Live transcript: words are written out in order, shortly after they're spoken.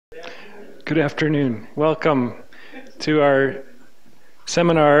Good afternoon. Welcome to our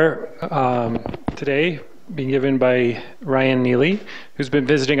seminar today, being given by Ryan Neely, who's been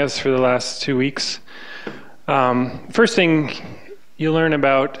visiting us for the last 2 weeks. First thing you learn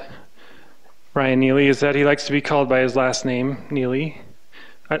about Ryan Neely is that he likes to be called by his last name, Neely.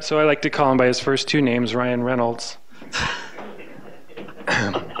 So I like to call him by his first two names, Ryan Reynolds.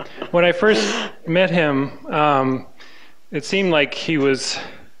 When I first met him, it seemed like he was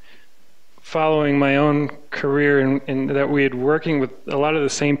following my own career and that we had working with a lot of the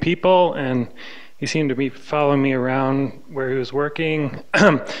same people, and he seemed to be following me around where he was working.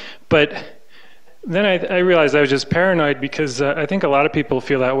 But then I realized I was just paranoid because I think a lot of people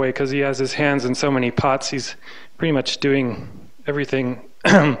feel that way because he has his hands in so many pots. He's pretty much doing everything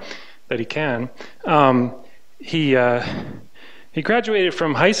that he can. He graduated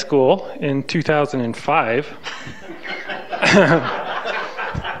from high school in 2005.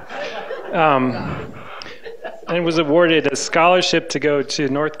 And was awarded a scholarship to go to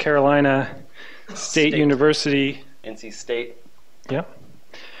North Carolina State University. NC State. Yeah.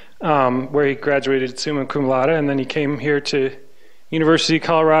 Where he graduated summa cum laude, and then he came here to University of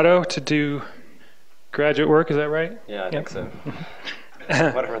Colorado to do graduate work. Is that right? Yeah, I think so.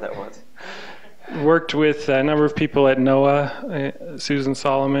 Whatever that was. Worked with a number of people at NOAA, Susan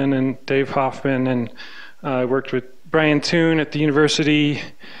Solomon and Dave Hoffman, and worked with Brian Toon at the university.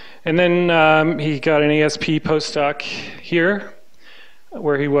 And then he got an ASP postdoc here,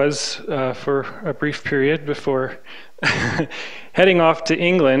 where he was for a brief period before heading off to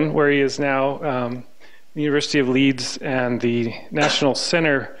England, where he is now the University of Leeds and the National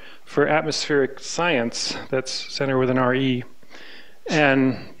Center for Atmospheric Science. That's center with an R-E.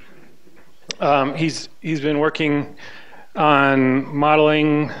 And he's been working on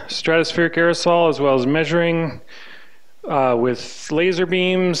modeling stratospheric aerosol as well as measuring with laser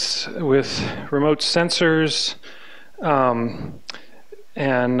beams, with remote sensors, and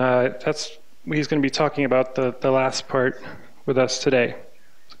he's going to be talking about the last part with us today.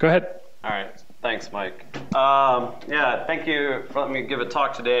 So go ahead. All right. Thanks, Mike. Yeah, thank you for letting me give a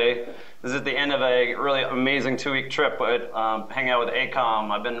talk today. This is the end of a really amazing 2-week trip, but hanging out with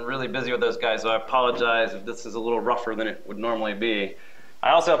ACOM. I've been really busy with those guys, so I apologize if this is a little rougher than it would normally be.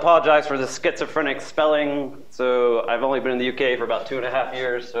 I also apologize for the schizophrenic spelling. So I've only been in the UK for about 2.5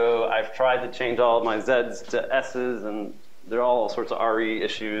 years, so I've tried to change all of my Z's to S's, and there are all sorts of RE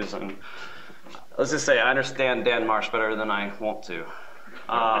issues. And let's just say I understand Dan Marsh better than I want to.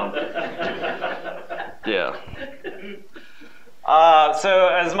 Yeah. So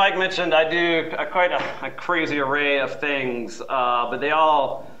as Mike mentioned, I do quite a crazy array of things, but they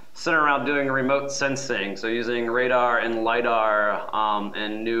all center around doing remote sensing, so using radar and lidar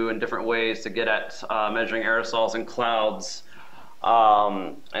in new and different ways to get at measuring aerosols in clouds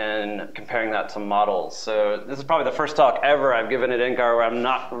and comparing that to models. So this is probably the first talk ever I've given at NCAR where I'm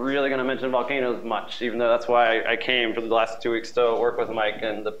not really going to mention volcanoes much, even though that's why I came for the last 2 weeks to work with Mike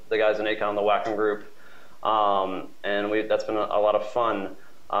and the guys in ACON, the Wacom group. And that's been a lot of fun.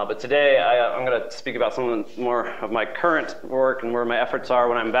 But today I'm going to speak about some more of my current work and where my efforts are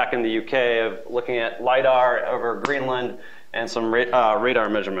when I'm back in the UK of looking at lidar over Greenland and some radar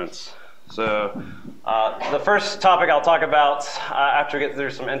measurements. So the first topic I'll talk about after we get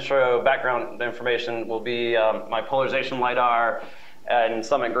through some intro background information will be my polarization lidar in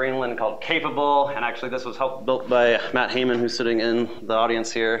Summit, Greenland, called Capable. And actually this was built by Matt Heyman, who's sitting in the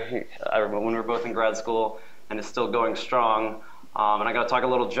audience here when we were both in grad school, and is still going strong. And I'm going to talk a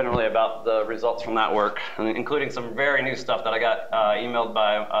little generally about the results from that work, including some very new stuff that I got emailed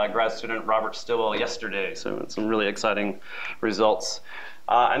by grad student Robert Stillwell yesterday. So it's some really exciting results.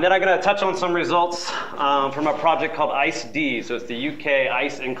 And then I'm going to touch on some results from a project called ICE-D. So it's the UK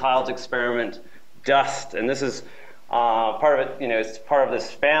Ice in Clouds experiment, DUST. And this is part of it, it's part of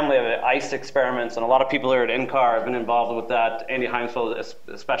this family of ice experiments. And a lot of people here at NCAR have been involved with that. Andy Heimsfeld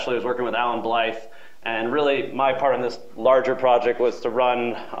especially was working with Alan Blythe. And really, my part in this larger project was to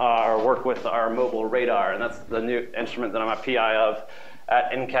run or work with our mobile radar, and that's the new instrument that I'm a PI of at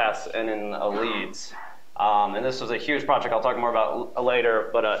NCAS and in Leeds. And this was a huge project I'll talk more about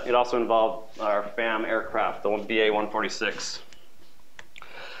later, but it also involved our FAM aircraft, the BA-146.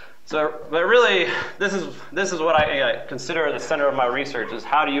 So, but really, this is what I consider the center of my research: is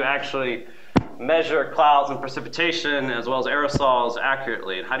how do you actually measure clouds and precipitation as well as aerosols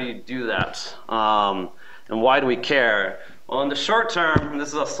accurately, and how do you do that? And why do we care? Well, in the short term, this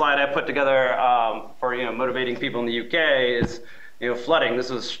is a slide I put together for motivating people in the UK, is flooding.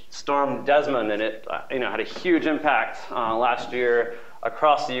 This was Storm Desmond, and it had a huge impact last year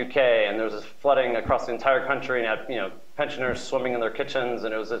across the UK, and there was this flooding across the entire country, and had pensioners swimming in their kitchens,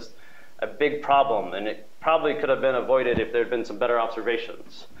 and it was just a big problem, and it probably could have been avoided if there had been some better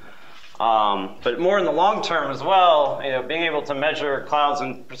observations. But more in the long term as well, being able to measure clouds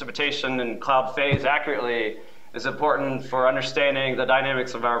and precipitation and cloud phase accurately is important for understanding the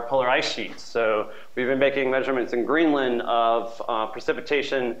dynamics of our polar ice sheets. So we've been making measurements in Greenland of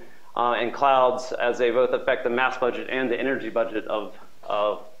precipitation and clouds as they both affect the mass budget and the energy budget of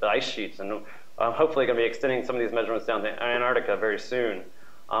the ice sheets. And I'm hopefully going to be extending some of these measurements down to Antarctica very soon.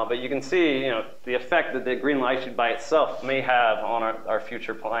 But you can see the effect that the Greenland Ice Sheet by itself may have on our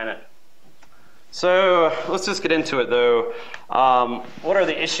future planet. So let's just get into it, though. What are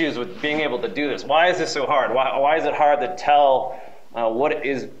the issues with being able to do this? Why is this so hard? Why is it hard to tell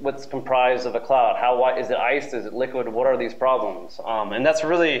what's comprised of a cloud? Why is it ice? Is it liquid? What are these problems? And that's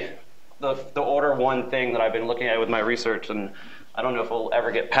really the order one thing that I've been looking at with my research, and I don't know if we'll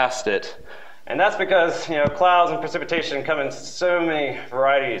ever get past it. And that's because clouds and precipitation come in so many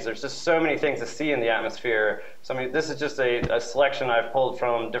varieties. There's just so many things to see in the atmosphere. So I mean, this is just a selection I've pulled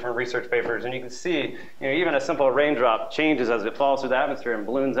from different research papers, and you can see even a simple raindrop changes as it falls through the atmosphere and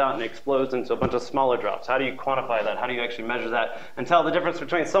balloons out and explodes into a bunch of smaller drops. How do you quantify that? How do you actually measure that and tell the difference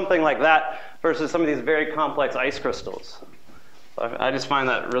between something like that versus some of these very complex ice crystals? I just find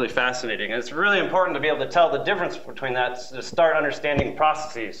that really fascinating. And it's really important to be able to tell the difference between that to start understanding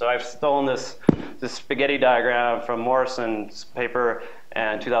processes. So I've stolen this spaghetti diagram from Morrison's paper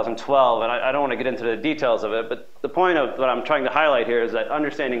in 2012, and I don't want to get into the details of it, but the point of what I'm trying to highlight here is that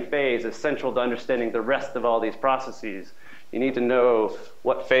understanding phase is central to understanding the rest of all these processes. You need to know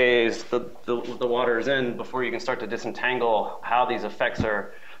what phase the water is in before you can start to disentangle how these effects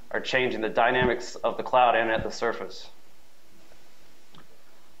are changing the dynamics of the cloud and at the surface.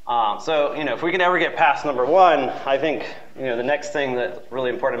 So, if we can ever get past number one, I think, the next thing that's really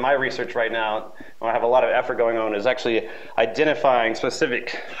important in my research right now, and I have a lot of effort going on, is actually identifying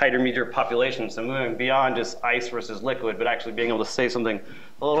specific hydrometeor populations, so moving beyond just ice versus liquid, but actually being able to say something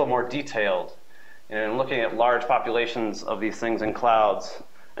a little more detailed, and looking at large populations of these things in clouds.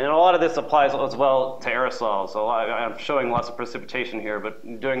 And a lot of this applies as well to aerosols. So I'm showing lots of precipitation here,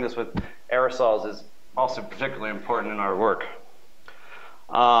 but doing this with aerosols is also particularly important in our work.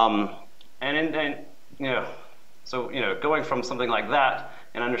 Going from something like that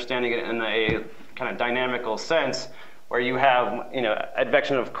and understanding it in a kind of dynamical sense, where you have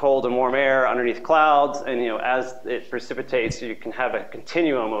advection of cold and warm air underneath clouds, and as it precipitates, you can have a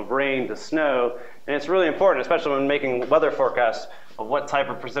continuum of rain to snow, and it's really important, especially when making weather forecasts, of what type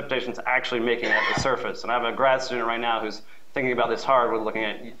of precipitation is actually making it at the surface. And I have a grad student right now who's thinking about this hard with looking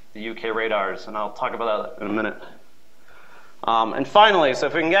at the UK radars, and I'll talk about that in a minute. And finally, so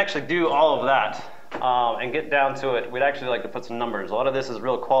if we can actually do all of that and get down to it, we'd actually like to put some numbers. A lot of this is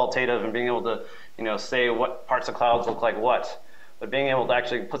real qualitative and being able to say what parts of clouds look like what. But being able to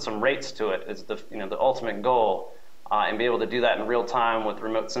actually put some rates to it is the ultimate goal, and be able to do that in real time with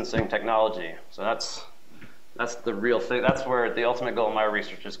remote sensing technology. So that's the real thing. That's where the ultimate goal of my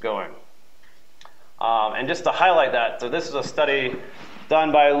research is going. And just to highlight that, so this is a study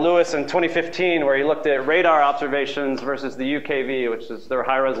done by Lewis in 2015, where he looked at radar observations versus the UKV, which is their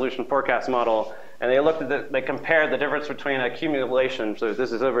high-resolution forecast model, and they compared the difference between accumulation. So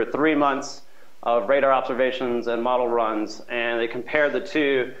this is over 3 months of radar observations and model runs, and they compared the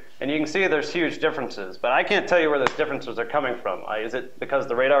two, and you can see there's huge differences. But I can't tell you where those differences are coming from. Is it because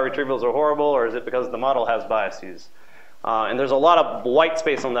the radar retrievals are horrible, or is it because the model has biases? And there's a lot of white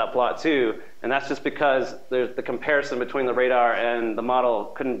space on that plot too, and that's just because there's the comparison between the radar and the model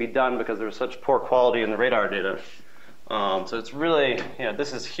couldn't be done because there was such poor quality in the radar data. So it's really,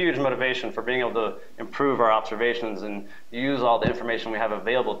 this is huge motivation for being able to improve our observations and use all the information we have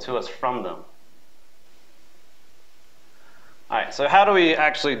available to us from them. All right, so how do we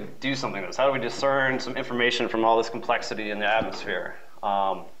actually do something like this? How do we discern some information from all this complexity in the atmosphere?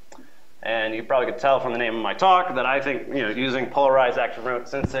 And you probably could tell from the name of my talk that I think using polarized active remote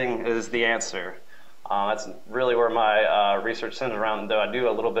sensing is the answer. That's really where my research centers around, though I do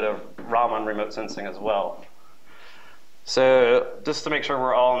a little bit of Raman remote sensing as well. So just to make sure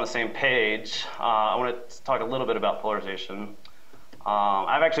we're all on the same page, I want to talk a little bit about polarization.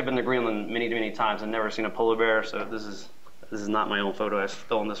 I've actually been to Greenland many, many times and never seen a polar bear, so this is not my own photo. I've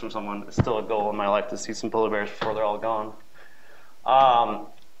stolen this from someone. It's still a goal in my life to see some polar bears before they're all gone.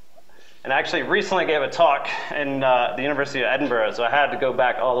 And I actually recently gave a talk in the University of Edinburgh, so I had to go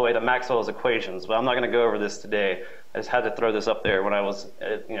back all the way to Maxwell's equations, but I'm not going to go over this today. I just had to throw this up there when I was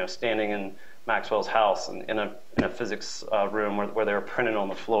standing in Maxwell's house in a physics room where they were printed on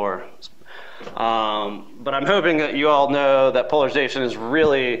the floor. But I'm hoping that you all know that polarization is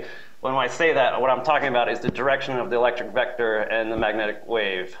really when I say that, what I'm talking about is the direction of the electric vector and the magnetic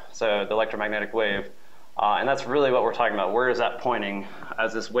wave, so the electromagnetic wave. And that's really what we're talking about. Where is that pointing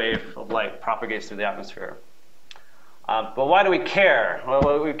as this wave of light propagates through the atmosphere? But why do we care? Well,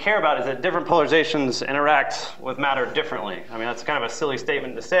 what we care about is that different polarizations interact with matter differently. I mean, that's kind of a silly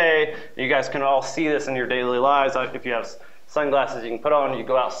statement to say. You guys can all see this in your daily lives. If you have sunglasses you can put on, you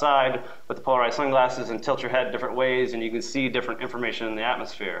go outside with the polarized sunglasses and tilt your head different ways, and you can see different information in the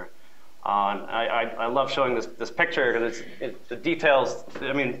atmosphere. I love showing this picture because the details,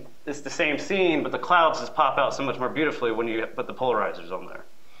 I mean, it's the same scene, but the clouds just pop out so much more beautifully when you put the polarizers on there.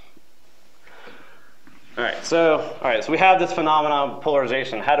 All right, so we have this phenomenon of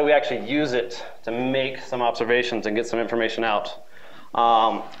polarization. How do we actually use it to make some observations and get some information out?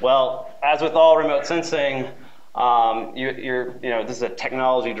 Well, as with all remote sensing, this is a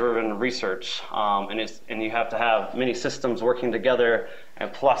technology-driven research, and you have to have many systems working together,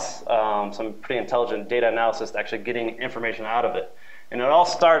 and plus some pretty intelligent data analysis to actually getting information out of it. And it all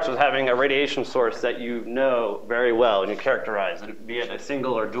starts with having a radiation source that you know very well and you characterize it, be it a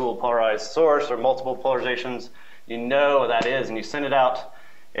single or dual polarized source or multiple polarizations. You know what that is, and you send it out.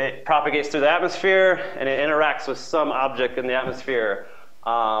 It propagates through the atmosphere, and it interacts with some object in the atmosphere.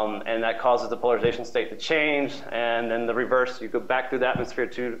 And that causes the polarization state to change, and then the reverse, you go back through the atmosphere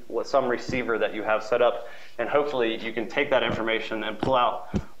to some receiver that you have set up, and hopefully you can take that information and pull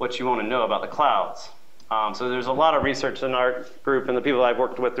out what you want to know about the clouds. So there's a lot of research in our group and the people I've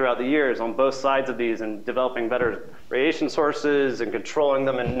worked with throughout the years on both sides of these and developing better radiation sources and controlling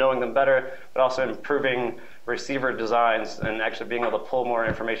them and knowing them better, but also improving receiver designs and actually being able to pull more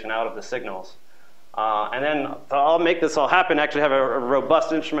information out of the signals. And then to all make this all happen, actually have a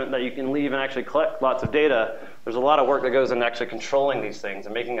robust instrument that you can leave and actually collect lots of data. There's a lot of work that goes into actually controlling these things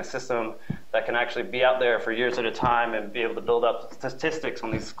and making a system that can actually be out there for years at a time and be able to build up statistics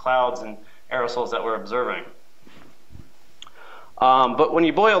on these clouds and aerosols that we're observing. But when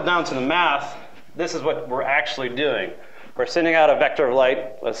you boil down to the math, this is what we're actually doing. We're sending out a vector of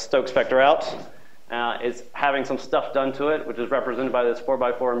light, a Stokes vector out. It's having some stuff done to it, which is represented by this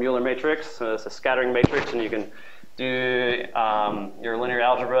 4x4 Mueller matrix. So it's a scattering matrix, and you can do your linear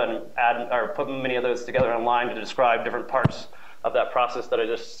algebra and add or put many of those together in line to describe different parts of that process that I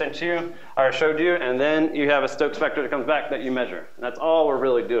just sent you or showed you. And then you have a Stokes vector that comes back that you measure. And that's all we're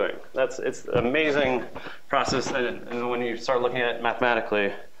really doing. It's an amazing process, and when you start looking at it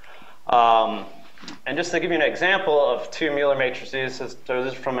mathematically. And just to give you an example of two Mueller matrices, so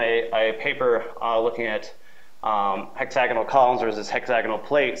this is from a paper looking at hexagonal columns versus hexagonal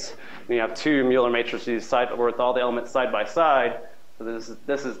plates. And you have two Mueller matrices with all the elements side by side. So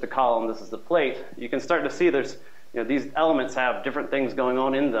this is the column, this is the plate. You can start to see these elements have different things going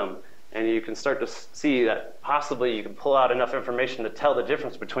on in them. And you can start to see that possibly you can pull out enough information to tell the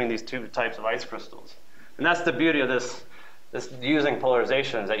difference between these two types of ice crystals. And that's the beauty of this using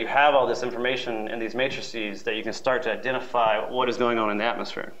polarizations, that you have all this information in these matrices that you can start to identify what is going on in the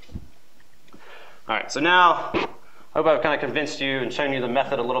atmosphere. All right, so now I hope I've kind of convinced you and shown you the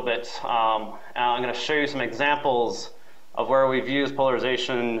method a little bit. I'm going to show you some examples of where we've used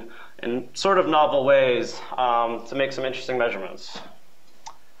polarization in sort of novel ways to make some interesting measurements.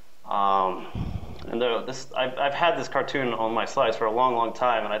 I've had this cartoon on my slides for a long, long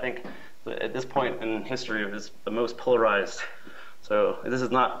time, and I think at this point in history, it is the most polarized. So this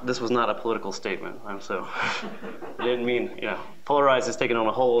was not a political statement. So I didn't mean, polarized has taken on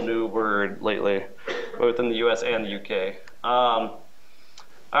a whole new word lately, both in the US and the UK. All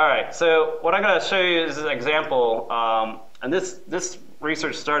right, so what I'm going to show you is an example. And this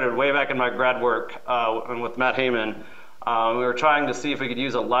research started way back in my grad work with Matt Heyman. We were trying to see if we could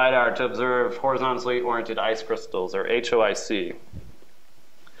use a lidar to observe horizontally oriented ice crystals, or HOIC.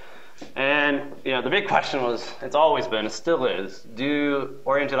 And the big question was, it's always been, it still is, do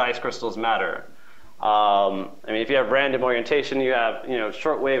oriented ice crystals matter? I mean, if you have random orientation, you have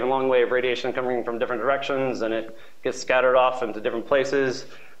short wave and long wave radiation coming from different directions, and it gets scattered off into different places.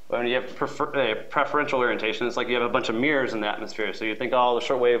 When you have preferential orientation, it's like you have a bunch of mirrors in the atmosphere. So you think all the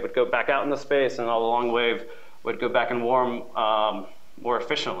short wave would go back out into space, and all the long wave would go back and warm more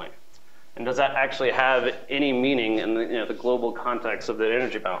efficiently. And does that actually have any meaning in the global context of the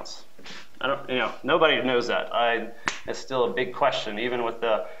energy balance? Nobody knows that. It's still a big question, even with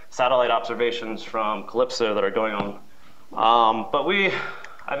the satellite observations from Calypso that are going on. But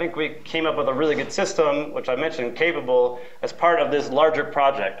I think we came up with a really good system, which I mentioned, capable as part of this larger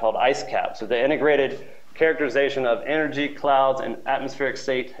project called IceCap. So the integrated characterization of energy, clouds, and atmospheric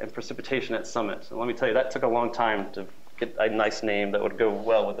state and precipitation at summit. So let me tell you, that took a long time to get a nice name that would go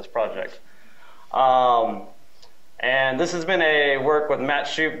well with this project. And this has been a work with Matt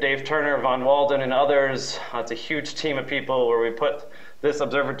Shoup, Dave Turner, Von Walden, and others. It's a huge team of people where we put this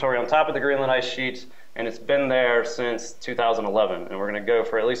observatory on top of the Greenland Ice Sheet, and it's been there since 2011. And we're going to go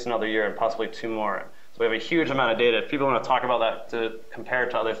for at least another year and possibly 2 more. So we have a huge amount of data. If people want to talk about that to compare it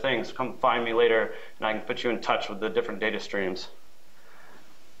to other things, come find me later, and I can put you in touch with the different data streams.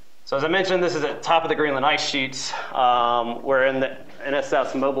 So as I mentioned, this is at the top of the Greenland Ice Sheets. We're in the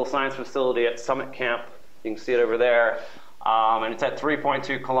NSS Mobile Science Facility at Summit Camp. You can see it over there. And it's at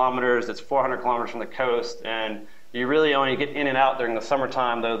 3.2 kilometers. It's 400 kilometers from the coast. And you really only get in and out during the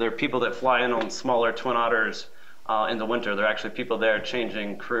summertime, though there are people that fly in on smaller Twin Otters in the winter. There are actually people there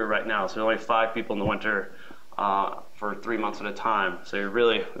changing crew right now. So there's only 5 people in the winter for 3 months at a time. So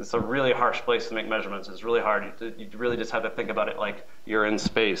it's a really harsh place to make measurements. It's really hard. You really just have to think about it like you're in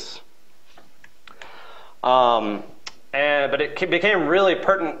space. But it became really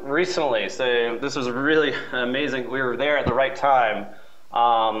pertinent recently. So this was really amazing. We were there at the right time.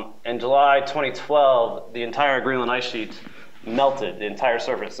 In July 2012, the entire Greenland Ice Sheet melted, the entire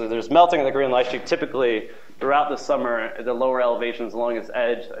surface. So there's melting of the Greenland Ice Sheet typically throughout the summer at the lower elevations along its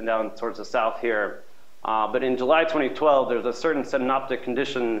edge and down towards the south here. But in July 2012, there's a certain synoptic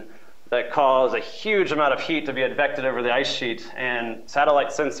condition that caused a huge amount of heat to be advected over the ice sheet, and satellite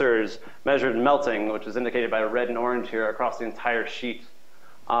sensors measured melting, which is indicated by red and orange here, across the entire sheet.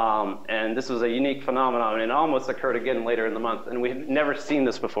 And this was a unique phenomenon, and it almost occurred again later in the month. And we had never seen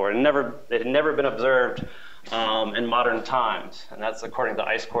this before. It had never been observed in modern times. And that's according to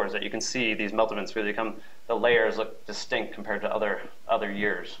ice cores that you can see these meltments really the layers look distinct compared to other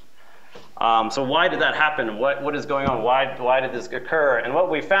years. So why did that happen? What is going on? Why did this occur? And what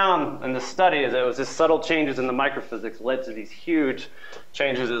we found in the study is that it was just subtle changes in the microphysics led to these huge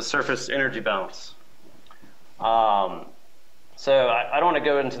changes in the surface energy balance. So I don't want to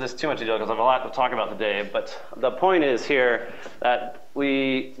go into this too much detail because I have a lot to talk about today, but the point is here that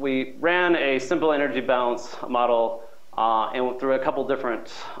we ran a simple energy balance model and through a couple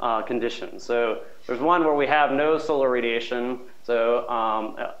different conditions. So there's one where we have no solar radiation. So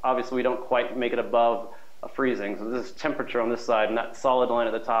obviously we don't quite make it above freezing. So this is temperature on this side, and that solid line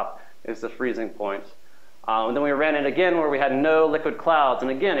at the top is the freezing point. And then we ran it again where we had no liquid clouds,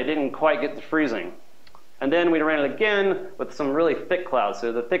 and again it didn't quite get to freezing. And then we ran it again with some really thick clouds.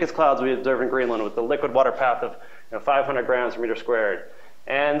 So the thickest clouds we observe in Greenland with the liquid water path of 500 grams per meter squared.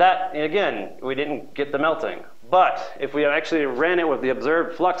 And that, again, we didn't get the melting. But if we actually ran it with the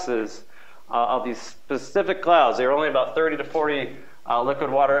observed fluxes of these specific clouds, they were only about 30 to 40 liquid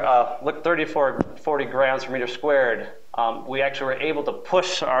water, 30 to 40 grams per meter squared. We actually were able to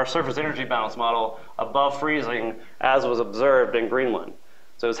push our surface energy balance model above freezing as was observed in Greenland.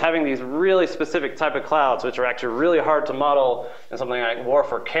 So it's having these really specific type of clouds, which are actually really hard to model in something like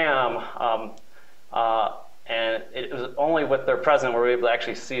WRF or CAM, and it was only with their present were we able to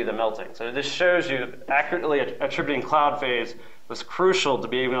actually see the melting. So this shows you accurately attributing cloud phase was crucial to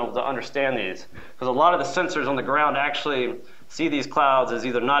being able to understand these, because a lot of the sensors on the ground actually see these clouds as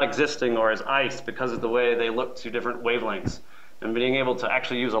either not existing or as ice because of the way they look to different wavelengths. And being able to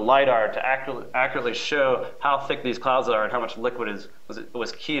actually use a lidar to accurately show how thick these clouds are and how much liquid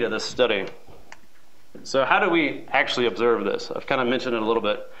was key to this study. So how do we actually observe this? I've kind of mentioned it a little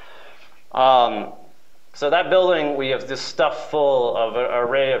bit. So that building, we have this stuff full of an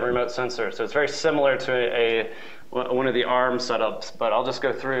array of remote sensors. So it's very similar to one of the ARM setups, but I'll just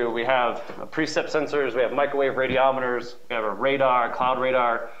go through. We have precip sensors, we have microwave radiometers, we have a radar, cloud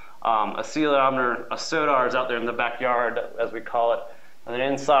radar, a ceilometer, a SODAR is out there in the backyard, as we call it. And then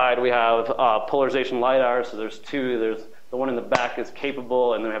inside we have polarization lidar. So there's 2. There's the one in the back is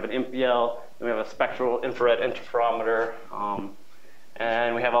capable, and then we have an MPL, and we have a spectral infrared interferometer.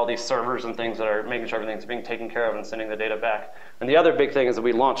 And we have all these servers and things that are making sure everything's being taken care of and sending the data back. And the other big thing is that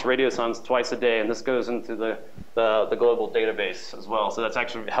we launch radiosondes twice a day, and this goes into the global database as well. So that's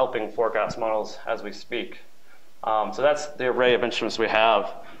actually helping forecast models as we speak. So that's the array of instruments we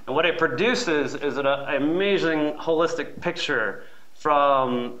have. And what it produces is an amazing holistic picture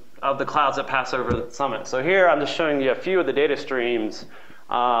of the clouds that pass over the summit. So here I'm just showing you a few of the data streams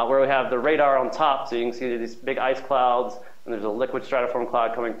where we have the radar on top, so you can see these big ice clouds, and there's a liquid stratiform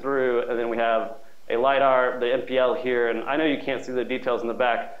cloud coming through, and then we have a lidar, the MPL here, and I know you can't see the details in the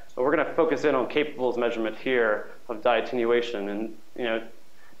back, but we're going to focus in on capables measurement here of dye attenuation.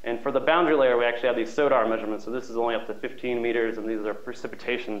 And for the boundary layer, we actually have these SODAR measurements. So this is only up to 15 meters, and these are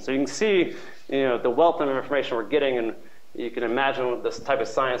precipitation. So you can see, the wealth of information we're getting, and you can imagine what this type of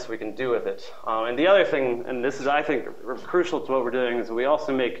science we can do with it. And the other thing, and this is, I think, crucial to what we're doing, is we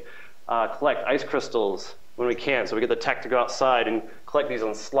also collect ice crystals when we can. So we get the tech to go outside and collect these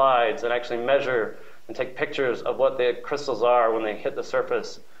on slides and actually measure and take pictures of what the crystals are when they hit the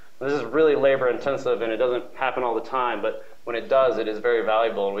surface. This is really labor intensive, and it doesn't happen all the time, but when it does, it is very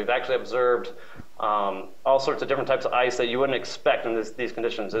valuable. And we've actually observed all sorts of different types of ice that you wouldn't expect in these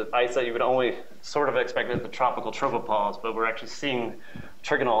conditions. Ice that you would only sort of expect at the tropical tropopause, but we're actually seeing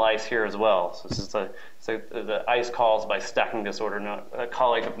trigonal ice here as well. So this is the ice caused by stacking disorder. Now, a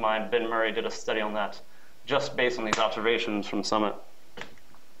colleague of mine, Ben Murray, did a study on that just based on these observations from Summit.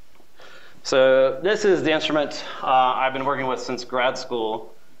 So this is the instrument I've been working with since grad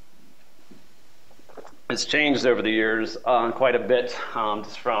school. It's changed over the years quite a bit,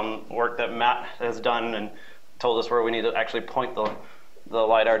 just from work that Matt has done and told us where we need to actually point the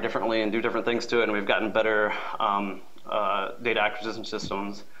lidar differently and do different things to it, and we've gotten better data acquisition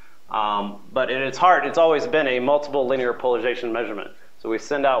systems. But at its heart, it's always been a multiple linear polarization measurement. So we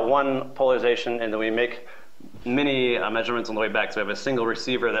send out one polarization, and then we make many measurements on the way back. So we have a single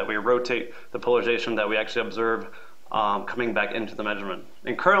receiver that we rotate the polarization that we actually observe coming back into the measurement.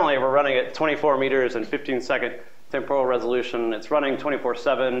 And currently, we're running at 24 meters and 15-second temporal resolution. It's running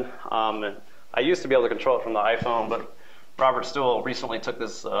 24/7. I used to be able to control it from the iPhone, but Robert Stewell recently took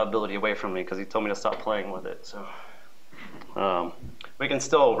this ability away from me because he told me to stop playing with it. So we can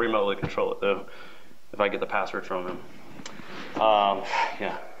still remotely control it, though, if I get the password from him.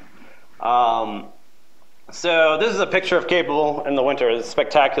 So this is a picture of Capable in the winter. It's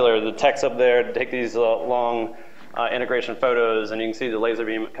spectacular. The tech's up there to take these long integration photos, and you can see the laser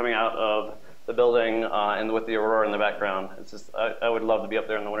beam coming out of the building and with the aurora in the background. It's just, I would love to be up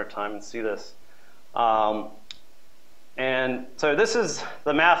there in the wintertime and see this. And so this is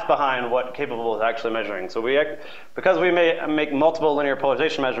the math behind what Capable is actually measuring. So because we make multiple linear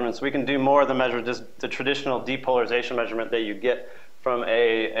polarization measurements, we can do more than measure just the traditional depolarization measurement that you get from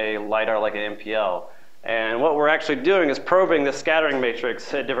a LiDAR like an MPL. And what we're actually doing is probing the scattering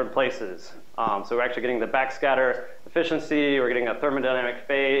matrix at different places. So we're actually getting the backscatter efficiency, we're getting a thermodynamic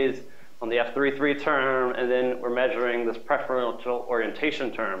phase on the F33 term, and then we're measuring this preferential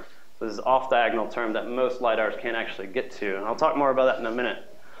orientation term. So this is off-diagonal term that most LiDARs can't actually get to. And I'll talk more about that in a minute.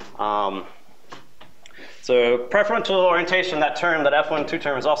 So preferential orientation, that term, that F12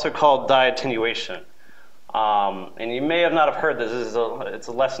 term, is also called dye attenuation. And you may have not have heard this. It's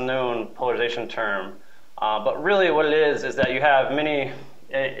a less known polarization term. But really what it is that you have many,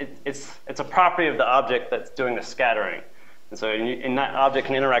 it's a property of the object that's doing the scattering. And so and that object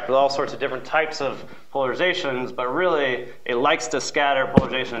can interact with all sorts of different types of polarizations, but really it likes to scatter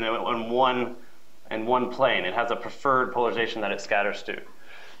polarization in one plane. It has a preferred polarization that it scatters to.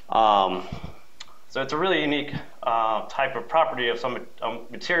 So it's a really unique type of property of some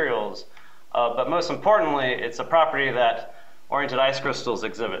materials, but most importantly, it's a property that oriented ice crystals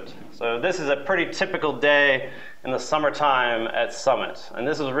exhibit. So this is a pretty typical day in the summertime at Summit. And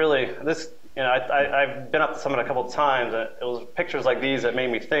this is really, I've been up to Summit a couple of times, and it was pictures like these that made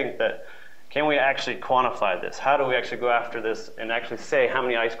me think that, can we actually quantify this? How do we actually go after this and actually say how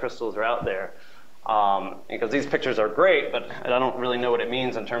many ice crystals are out there? Because these pictures are great, but I don't really know what it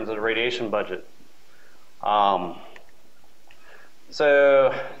means in terms of the radiation budget.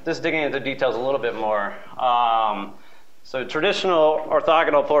 So just digging into details a little bit more. So traditional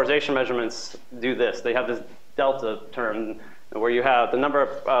orthogonal polarization measurements do this. They have this delta term where you have the number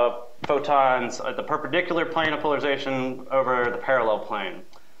of photons at the perpendicular plane of polarization over the parallel plane.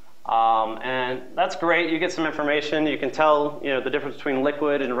 And that's great. You get some information. You can tell the difference between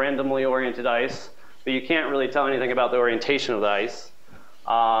liquid and randomly oriented ice, but you can't really tell anything about the orientation of the ice.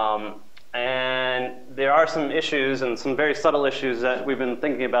 And there are some issues, and some very subtle issues, that we've been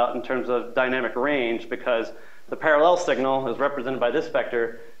thinking about in terms of dynamic range, because the parallel signal, as represented by this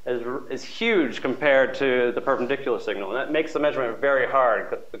vector, is huge compared to the perpendicular signal. And that makes the measurement very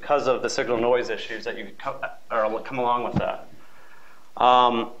hard because of the signal noise issues that come along with that.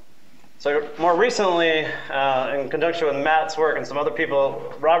 So more recently, in conjunction with Matt's work and some other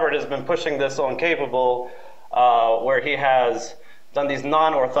people, Robert has been pushing this on Capable, where he has done these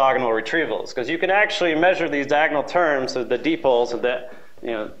non-orthogonal retrievals. Because you can actually measure these diagonal terms, so the dipoles, so the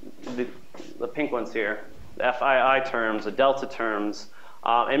pink ones here, the FII terms, the delta terms,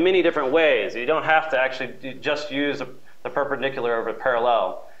 in many different ways. You don't have to actually just use the perpendicular over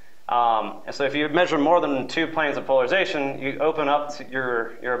parallel. And so if you measure more than 2 planes of polarization, you open up to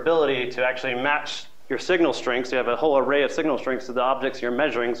your ability to actually match your signal strengths. You have a whole array of signal strengths to the objects you're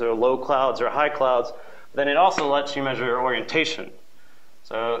measuring, so low clouds or high clouds. Then it also lets you measure orientation.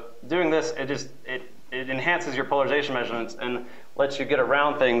 So doing this, it enhances your polarization measurements and lets you get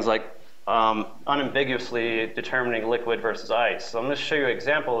around things like unambiguously determining liquid versus ice. So I'm going to show you an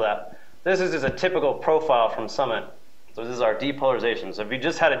example of that. This is just a typical profile from Summit. So this is our depolarization. So if you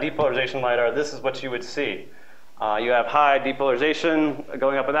just had a depolarization LiDAR, this is what you would see. You have high depolarization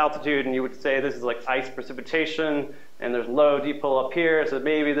going up in altitude, and you would say this is like ice precipitation, and there's low dipole up here, so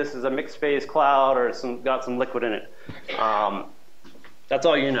maybe this is a mixed phase cloud or got some liquid in it. That's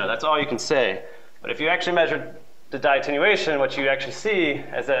all you know. That's all you can say. But if you actually measure the dye attenuation, what you actually see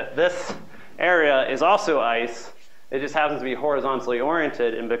is that this area is also ice. It just happens to be horizontally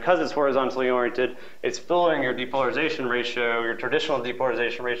oriented, and because it's horizontally oriented, it's filling your depolarization ratio, your traditional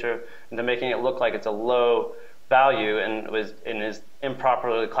depolarization ratio, into making it look like it's a low value and is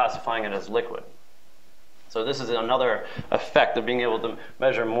improperly classifying it as liquid. So this is another effect of being able to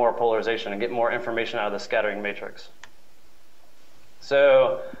measure more polarization and get more information out of the scattering matrix.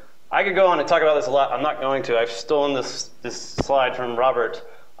 So I could go on and talk about this a lot. I'm not going to. I've stolen this slide from Robert.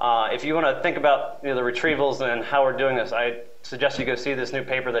 If you want to think about the retrievals and how we're doing this, I suggest you go see this new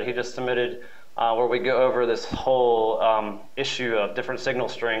paper that he just submitted where we go over this whole issue of different signal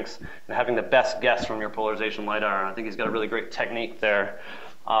strengths and having the best guess from your polarization LiDAR. I think he's got a really great technique there.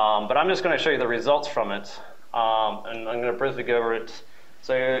 But I'm just going to show you the results from it, and I'm going to briefly go over it.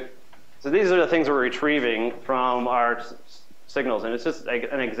 So these are the things we're retrieving from our signals, and it's just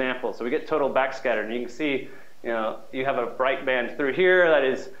an example. So we get total backscatter, and you can see you have a bright band through here that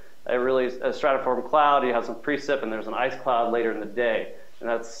is a stratiform cloud. You have some precip, and there's an ice cloud later in the day. And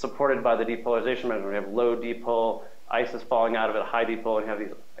that's supported by the depolarization measurement. We have low dipole, ice is falling out of it, high dipole, and you have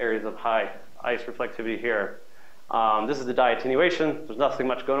these areas of high ice reflectivity here. This is the dye attenuation. There's nothing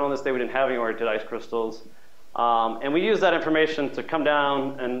much going on this day. We didn't have any oriented ice crystals. And we use that information to come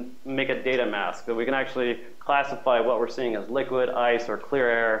down and make a data mask. So we can actually classify what we're seeing as liquid, ice, or clear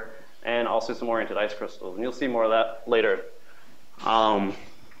air, and also some oriented ice crystals. And you'll see more of that later.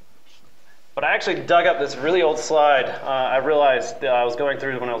 But I actually dug up this really old slide. I realized I was going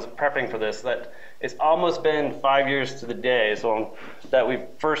through when I was prepping for this that it's almost been 5 years to the day that we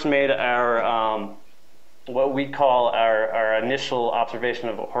first made our what we call our initial observation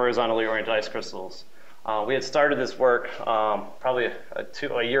of horizontally oriented ice crystals. We had started this work probably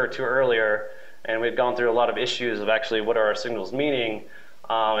a year or two earlier, and we had gone through a lot of issues of actually what are our signals meaning.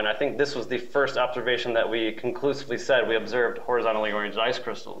 And I think this was the first observation that we conclusively said we observed horizontally oriented ice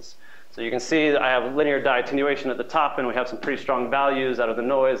crystals. So you can see that I have linear dye attenuation at the top, and we have some pretty strong values out of the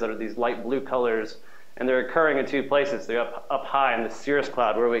noise that are these light blue colors. And they're occurring in two places. They're up high in the cirrus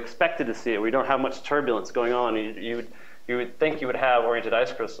cloud where we expected to see it. We don't have much turbulence going on. You would think you would have oriented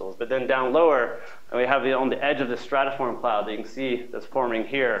ice crystals. But then down lower, we have on the edge of this stratiform cloud that you can see that's forming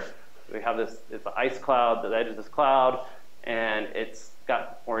here. We have it's the ice cloud, the edge of this cloud, and it's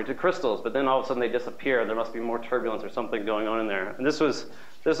got oriented crystals. But then all of a sudden they disappear. There must be more turbulence or something going on in there. And this was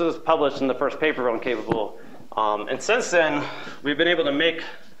published in the first paper on Capable. And since then, we've been able to make,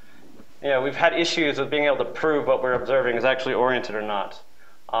 we've had issues with being able to prove what we're observing is actually oriented or not.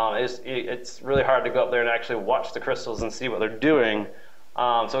 It's really hard to go up there and actually watch the crystals and see what they're doing.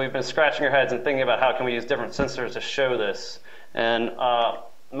 So we've been scratching our heads and thinking about how can we use different sensors to show this. And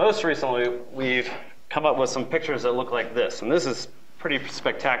most recently, we've come up with some pictures that look like this. And this is pretty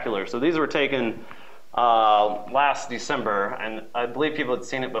spectacular. So these were taken last December, and I believe people had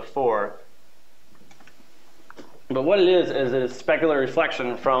seen it before. But what it is a specular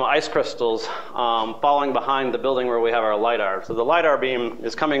reflection from ice crystals falling behind the building where we have our LiDAR. So the LiDAR beam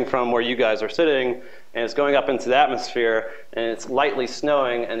is coming from where you guys are sitting, and it's going up into the atmosphere, and it's lightly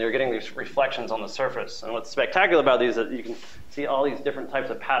snowing, and you're getting these reflections on the surface. And what's spectacular about these is that you can see all these different types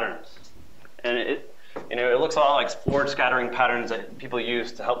of patterns. And it looks a lot like forward scattering patterns that people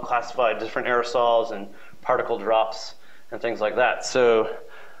use to help classify different aerosols and particle drops and things like that. So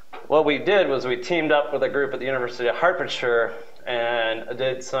what we did was we teamed up with a group at the University of Hertfordshire and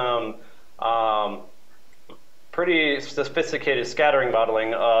did some pretty sophisticated scattering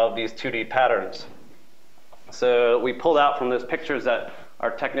modeling of these 2D patterns. So we pulled out from those pictures that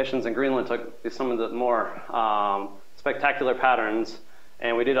our technicians in Greenland took some of the more spectacular patterns,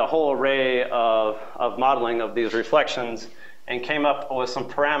 and we did a whole array of modeling of these reflections and came up with some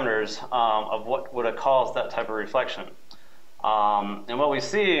parameters of what would have caused that type of reflection. And what we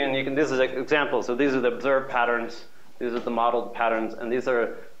see, and this is an example, so these are the observed patterns, these are the modeled patterns, and these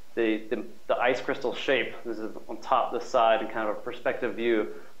are the ice crystal shape. This is on top, this side, and kind of a perspective view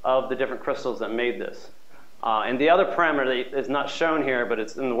of the different crystals that made this. And the other parameter that is not shown here, but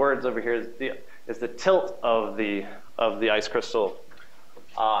it's in the words over here, is the tilt of the ice crystal.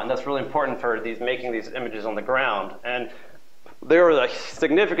 And that's really important for making these images on the ground. And there was a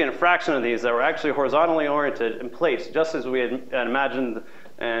significant fraction of these that were actually horizontally oriented in place, just as we had imagined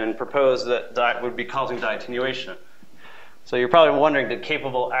and proposed that would be causing dye attenuation. So you're probably wondering, did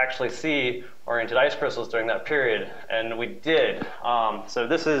Capable actually see oriented ice crystals during that period? And we did. So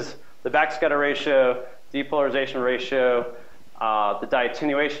this is the backscatter ratio, depolarization ratio, the dye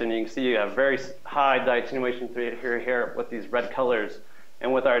attenuation. You can see you have very high dye attenuation here with these red colors.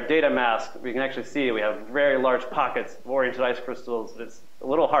 And with our data mask, we can actually see we have very large pockets of oriented ice crystals. It's a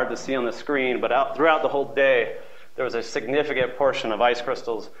little hard to see on the screen, but throughout the whole day, there was a significant portion of ice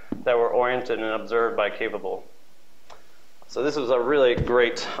crystals that were oriented and observed by Capable. So this was a really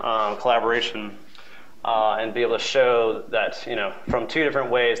great collaboration and be able to show that, from two different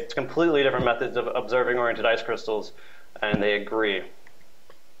ways, completely different methods of observing oriented ice crystals, and they agree.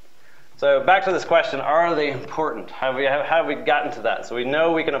 So back to this question, are they important? Have we gotten to that? So we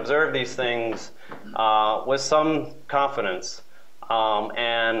know we can observe these things with some confidence,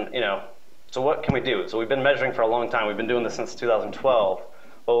 so what can we do? So we've been measuring for a long time. We've been doing this since 2012.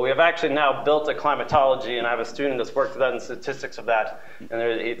 Well, we have actually now built a climatology, and I have a student that's worked with that and statistics of that, and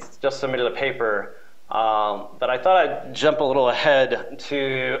it's just submitted a paper. But I thought I'd jump a little ahead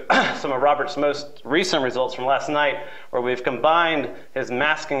to some of Robert's most recent results from last night, where we've combined his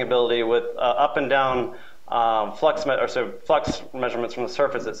masking ability with up and down flux measurements from the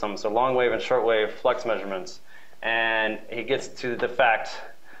surface at some, so long wave and short wave flux measurements. And he gets to the fact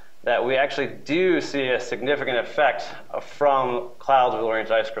that we actually do see a significant effect from clouds with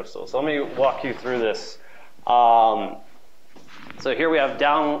oriented ice crystals. So let me walk you through this. So here we have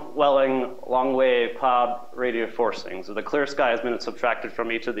downwelling long wave cloud radiative forcing. So the clear sky has been subtracted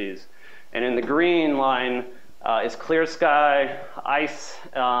from each of these. And in the green line is clear sky, ice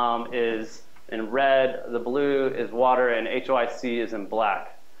is in red, the blue is water, and HOIC is in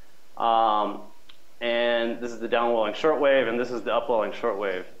black. And this is the downwelling shortwave, and this is the upwelling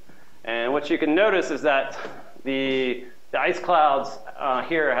shortwave. And what you can notice is that the ice clouds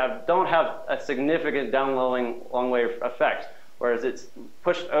here don't have a significant downwelling long wave effect, whereas it's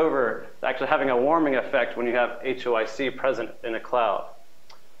pushed over to actually having a warming effect when you have HOIC present in a cloud.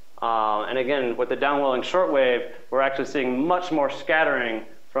 And again, with the downwelling shortwave, we're actually seeing much more scattering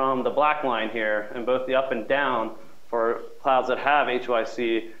from the black line here in both the up and down for clouds that have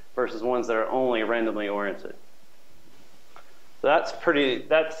HOIC versus ones that are only randomly oriented. So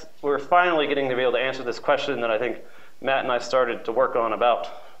we're finally getting to be able to answer this question that I think Matt and I started to work on about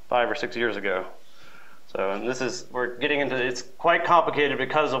 5 or 6 years ago. So and we're getting into, it's quite complicated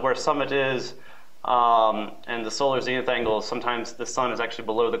because of where summit is and the solar zenith angle. Sometimes the sun is actually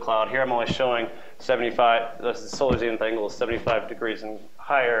below the cloud. Here I'm only showing 75, the solar zenith angle is 75 degrees and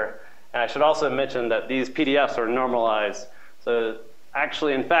higher. And I should also mention that these PDFs are normalized. So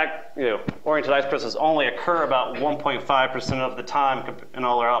actually, in fact, oriented ice crystals only occur about 1.5% of the time in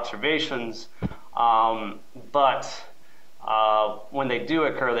all our observations. But when they do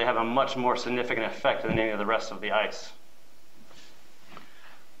occur, they have a much more significant effect than any of the rest of the ice.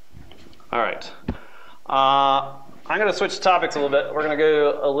 All right. I'm going to switch topics a little bit. We're going to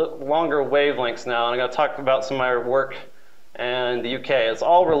go a little longer wavelengths now. And I'm going to talk about some of my work in the UK. It's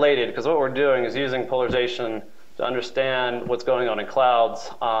all related because what we're doing is using polarization to understand what's going on in clouds.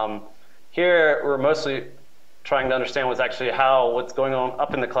 Here, we're mostly trying to understand what's going on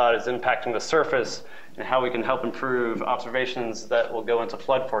up in the cloud is impacting the surface and how we can help improve observations that will go into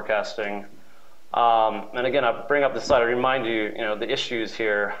flood forecasting. And again, I bring up this slide to remind you, the issues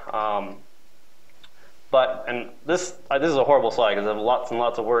here. This is a horrible slide because I have lots and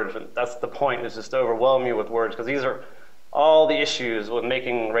lots of words, but that's the point, is just to overwhelm you with words, because these are all the issues with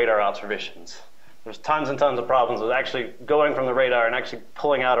making radar observations. There's tons and tons of problems with actually going from the radar and actually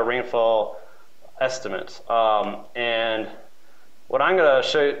pulling out a rainfall estimate. And what I'm going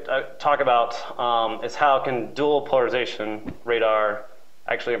to talk about is how can dual polarization radar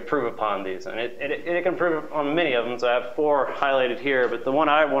actually improve upon these. And it can improve on many of them, so I have 4 highlighted here, but the one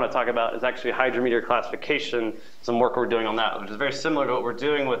I want to talk about is actually hydrometeor classification, some work we're doing on that, which is very similar to what we're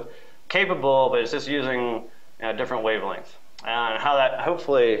doing with Capable, but it's just using different wavelengths. And how that,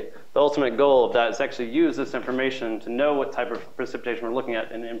 hopefully, the ultimate goal of that is actually use this information to know what type of precipitation we're looking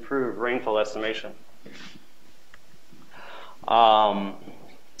at and improve rainfall estimation.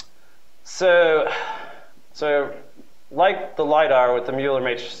 So like the lidar with the Mueller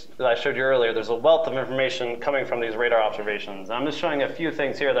matrix that I showed you earlier, there's a wealth of information coming from these radar observations. I'm just showing a few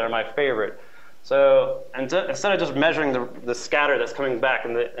things here that are my favorite. So instead of just measuring the scatter that's coming back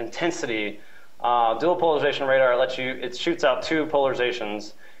and the intensity, dual polarization radar it shoots out 2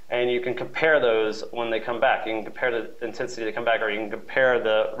 polarizations, and you can compare those when they come back. You can compare the intensity they come back, or you can compare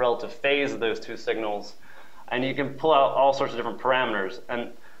the relative phase of those 2 signals, and you can pull out all sorts of different parameters.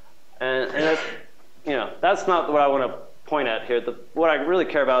 And that's, that's not what I want to point at here. What I really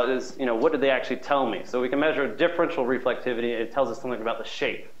care about is, what did they actually tell me? So we can measure differential reflectivity. It tells us something about the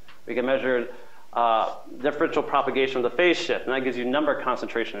shape. We can measure differential propagation of the phase shift, and that gives you number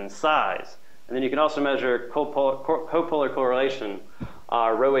concentration and size. And then you can also measure copolar correlation,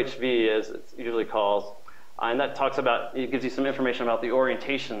 ρHV as it's usually called. And that talks about, it gives you some information about the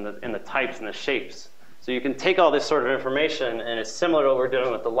orientation and the types and the shapes. So you can take all this sort of information, and it's similar to what we're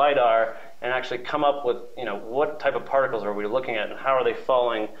doing with the lidar, and actually come up with, what type of particles are we looking at, and how are they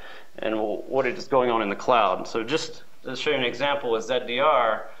falling, and what is going on in the cloud. So just to show you an example with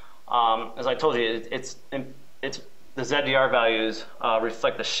ZDR, as I told you, the ZDR values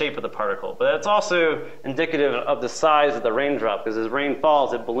reflect the shape of the particle, but it's also indicative of the size of the raindrop, because as rain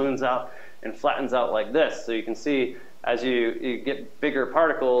falls, it balloons out and flattens out like this. So you can see as you get bigger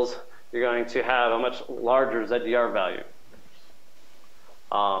particles, you're going to have a much larger ZDR value,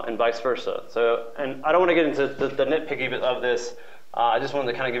 and vice versa. So, and I don't want to get into the nitpicky bit of this. I just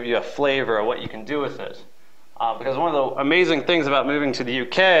wanted to kind of give you a flavor of what you can do with it. Because one of the amazing things about moving to the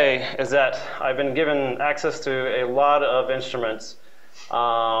UK is that I've been given access to a lot of instruments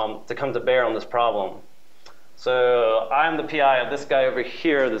to come to bear on this problem. So I'm the PI of this guy over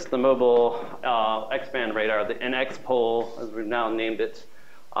here, the mobile X-band radar, the NX pole, as we've now named it.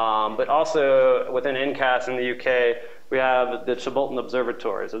 But also within NCAS in the UK, we have the Chilbolton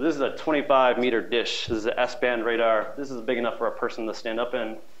Observatory. So this is a 25-meter dish. This is an S-band radar. This is big enough for a person to stand up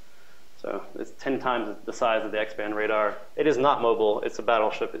in. So it's 10 times the size of the X-band radar. It is not mobile. It's a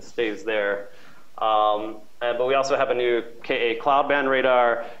battleship. It stays there. But we also have a new KA cloud band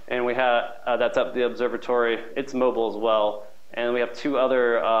radar, and we have that's up the observatory. It's mobile as well. And we have 2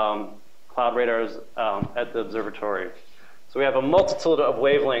 other cloud radars at the observatory. So we have a multitude of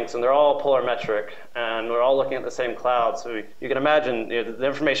wavelengths, and they're all polarimetric, and we're all looking at the same cloud. So you can imagine the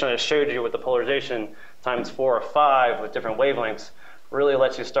information I showed you with the polarization times 4 or 5 with different wavelengths really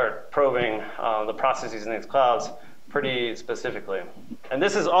lets you start probing the processes in these clouds pretty specifically. And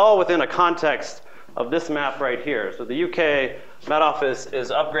this is all within a context of this map right here. So the UK Met Office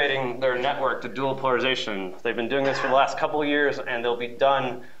is upgrading their network to dual polarization. They've been doing this for the last couple of years, and they'll be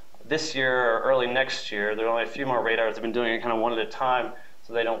done this year or early next year. There are only a few more radars. They've been doing it kind of one at a time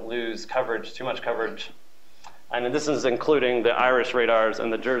so they don't lose coverage, too much coverage. And this is including the Irish radars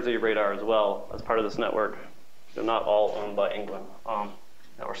and the Jersey radar as well as part of this network. They're not all owned by England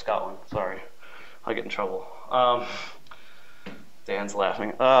or Scotland. Sorry, I'll get in trouble. Dan's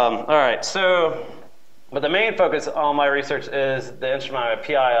laughing. All right, so, but the main focus on my research is the instrument I'm a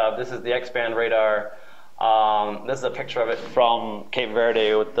PI of. This is the X-band radar. This is a picture of it from Cape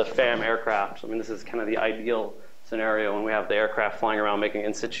Verde with the FAM aircraft. I mean, this is kind of the ideal scenario when we have the aircraft flying around making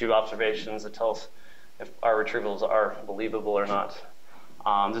in situ observations that tell us if our retrievals are believable or not.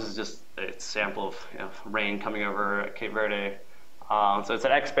 This is just a sample of rain coming over at Cape Verde. So it's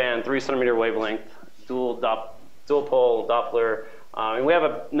an X-band, 3-centimeter wavelength, dual pole Doppler. And we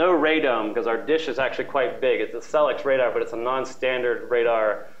have no radome because our dish is actually quite big. It's a Celex radar, but it's a non-standard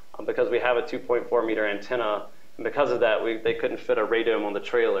radar because we have a 2.4-meter antenna. And because of that, they couldn't fit a radome on the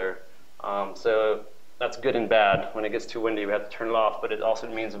trailer. So that's good and bad. When it gets too windy, we have to turn it off, but it also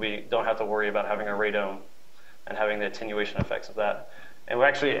means we don't have to worry about having a radome and having the attenuation effects of that. And we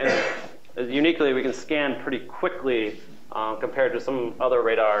actually, uniquely, we can scan pretty quickly compared to some other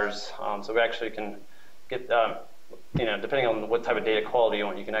radars. So we actually can get, depending on what type of data quality you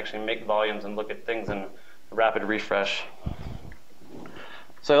want, you can actually make volumes and look at things in rapid refresh.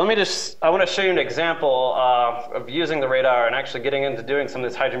 So I want to show you an example of using the radar and actually getting into doing some of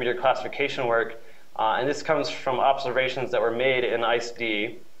this hydrometeor classification work. And this comes from observations that were made in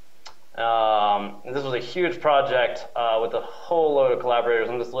ICE-D. This was a huge project with a whole load of collaborators.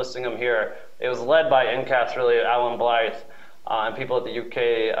 I'm just listing them here. It was led by NCAS, really, Alan Blythe, and people at the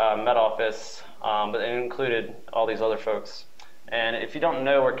UK Met Office, but it included all these other folks. And if you don't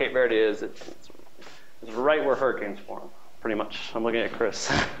know where Cape Verde is, it's right where hurricanes form, pretty much. I'm looking at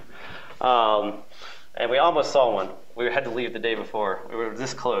Chris. And we almost saw one. We had to leave the day before. We were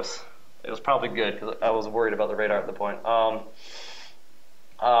this close. It was probably good because I was worried about the radar at the point. But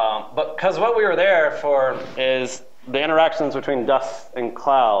because what we were there for is the interactions between dust and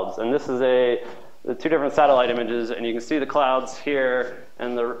clouds. And this is the 2 different satellite images, and you can see the clouds here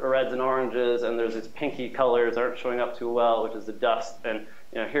and the reds and oranges, and there's these pinky colors that aren't showing up too well, which is the dust. And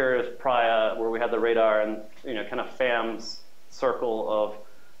here is Praia, where we had the radar, and kind of FAM's circle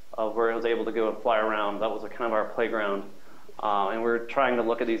of where it was able to go and fly around. That was kind of our playground. And we're trying to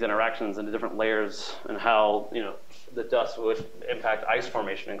look at these interactions into different layers and how the dust would impact ice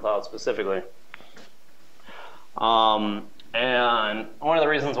formation in clouds specifically. And one of the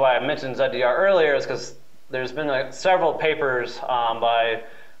reasons why I mentioned ZDR earlier is because there's been several papers by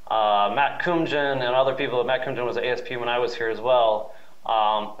Matt Kumjian and other people. Matt Kumjian was at ASP when I was here as well, who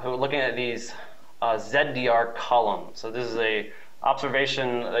are looking at these ZDR columns. So this is a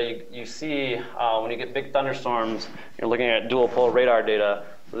observation that you see when you get big thunderstorms. You're looking at dual pol radar data.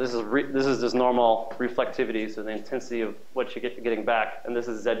 So this is just normal reflectivity, so the intensity of what you're getting back, and this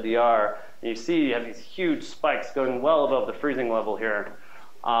is ZDR. And you see you have these huge spikes going well above the freezing level here.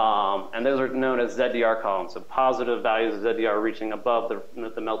 And those are known as ZDR columns, so positive values of ZDR reaching above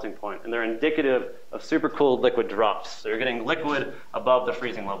the melting point. And they're indicative of supercooled liquid drops. So you're getting liquid above the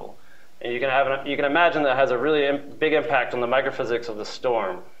freezing level. And you can imagine that has a really big impact on the microphysics of the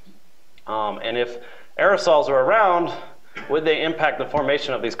storm. And if aerosols were around, would they impact the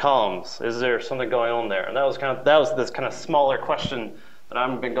formation of these columns? Is there something going on there? And that was this kind of smaller question that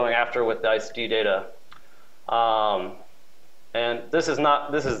I've been going after with the ICD data. And this is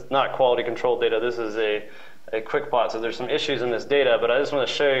not quality control data. This is a quick plot. So there's some issues in this data, but I just want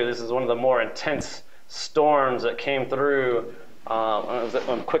to show you this is one of the more intense storms that came through. It was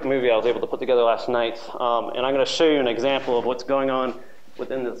a quick movie I was able to put together last night. And I'm going to show you an example of what's going on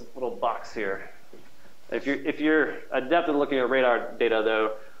within this little box here. If you're adept at looking at radar data,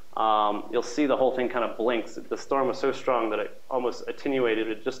 though, you'll see the whole thing kind of blinks. The storm was so strong that it almost attenuated.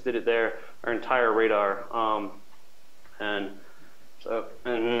 It just did it there, our entire radar. And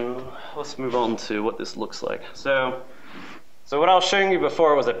let's move on to what this looks like. So what I was showing you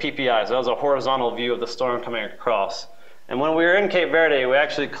before was a PPI. So that was a horizontal view of the storm coming across. And when we were in Cape Verde, we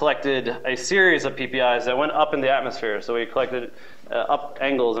actually collected a series of PPIs that went up in the atmosphere. So we collected up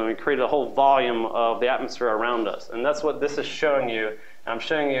angles, and we created a whole volume of the atmosphere around us. And that's what this is showing you. And I'm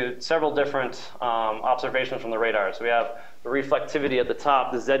showing you several different observations from the radar. So we have the reflectivity at the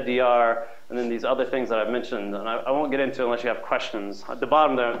top, the ZDR, and then these other things that I've mentioned. And I won't get into unless you have questions. At the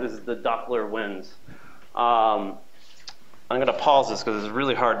bottom there, this is the Doppler winds. I'm going to pause this because it's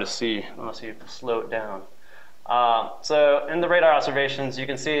really hard to see unless you slow it down. So in the radar observations, you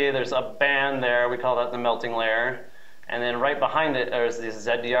can see there's a band there. We call that the melting layer. And then right behind it, there's these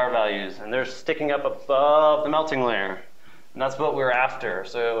ZDR values. And they're sticking up above the melting layer. And that's what we were after.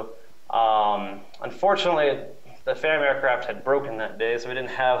 So unfortunately, the FAM aircraft had broken that day, so we didn't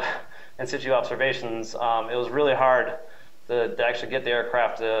have in situ observations. It was really hard to actually get the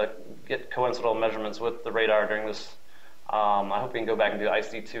aircraft to get coincidental measurements with the radar during this. I hope we can go back and do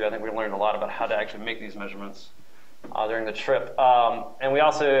IC2. I think we learned a lot about how to actually make these measurements during the trip. And we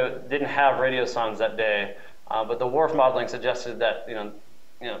also didn't have radiosondes that day, but the WRF modeling suggested that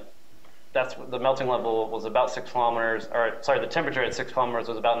that's the melting level was about 6 kilometers, or sorry, the temperature at 6 kilometers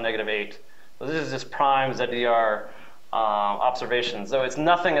was about -8. So this is just prime ZDR observations. So it's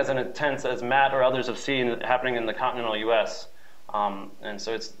nothing as intense as Matt or others have seen happening in the continental U.S. And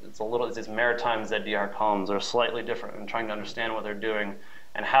so it's these maritime ZDR columns are slightly different in trying to understand what they're doing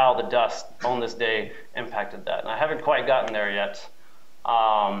and how the dust on this day impacted that. And I haven't quite gotten there yet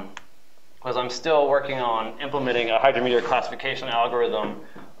because I'm still working on implementing a hydrometeor classification algorithm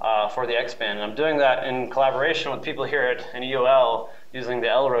for the X-band. And I'm doing that in collaboration with people here at EOL using the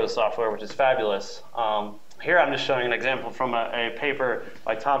LROS software, which is fabulous. Here I'm just showing an example from a paper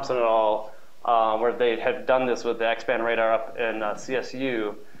by Thompson et al. Where they have done this with the X-band radar up in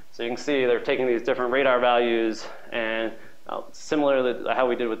CSU. So you can see they're taking these different radar values and similar to how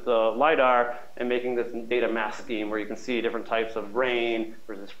we did with the lidar and making this data mass scheme where you can see different types of rain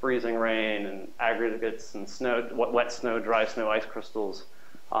versus freezing rain and aggregates and snow, wet snow, dry snow, ice crystals.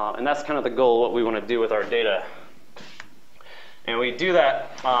 And that's kind of the goal, what we want to do with our data. And we do that,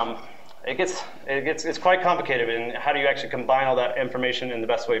 it's quite complicated, and how do you actually combine all that information in the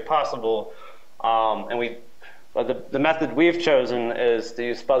best way possible? The method we've chosen is to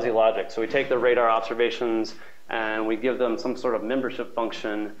use fuzzy logic. So we take the radar observations and we give them some sort of membership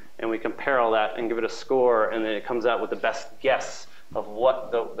function, and we compare all that and give it a score, and then it comes out with the best guess of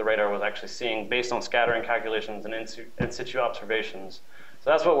what the radar was actually seeing based on scattering calculations and in situ observations. So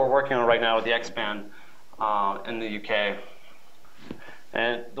that's what we're working on right now with the X-band in the UK.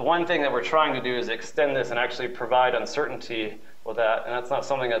 And the one thing that we're trying to do is extend this and actually provide uncertainty with that. And that's not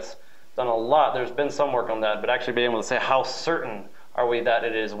something that's done a lot. There's been some work on that, but actually being able to say how certain are we that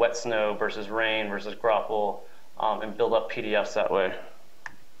it is wet snow versus rain versus grapple, and build up PDFs that way.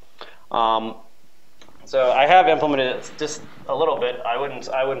 So I have implemented it just a little bit. I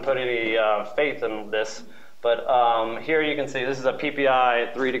wouldn't put any faith in this, but here you can see this is a PPI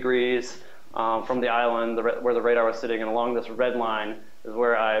at 3 degrees from the island where the radar was sitting, and along this red line is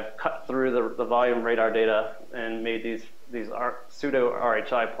where I've cut through the volume radar data and made these pseudo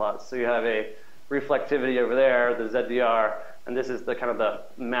RHI plots. So you have a reflectivity over there, the ZDR, and this is the kind of the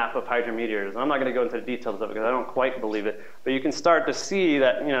map of hydrometeors. I'm not going to go into the details of it because I don't quite believe it, but you can start to see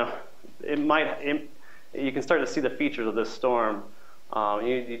that, you can start to see the features of this storm.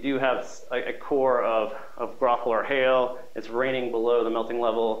 You do have a core of graupel or hail. It's raining below the melting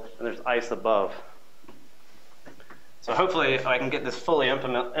level, and there's ice above. So hopefully I can get this fully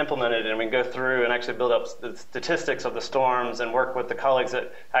implemented and we can go through and actually build up the statistics of the storms and work with the colleagues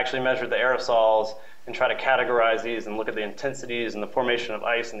that actually measured the aerosols and try to categorize these and look at the intensities and the formation of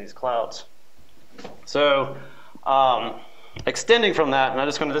ice in these clouds. So extending from that, and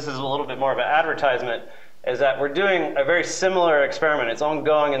this is a little bit more of an advertisement, is that we're doing a very similar experiment. It's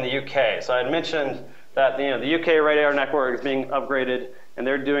ongoing in the UK. So I had mentioned that the UK radar network is being upgraded, and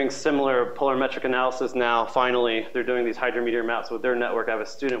they're doing similar polarimetric analysis now. Finally, they're doing these hydrometeor maps with their network. I have a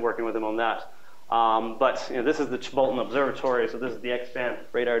student working with them on that. But this is the Chbolton Observatory, so this is the X-band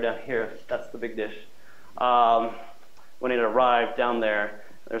radar down here. That's the big dish. When it arrived down there,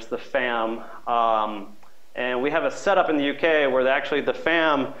 there's the FAM. And we have a setup in the UK where the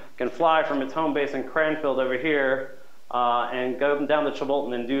FAM can fly from its home base in Cranfield over here and go down to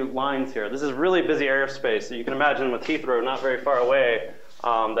Chbolton and do lines here. This is really busy airspace, so you can imagine with Heathrow not very far away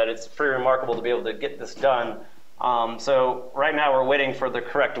that it's pretty remarkable to be able to get this done. So right now we're waiting for the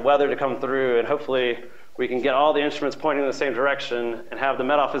correct weather to come through, and hopefully we can get all the instruments pointing in the same direction and have the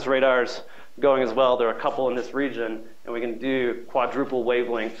Met Office radars going as well. There are a couple in this region, and we can do quadruple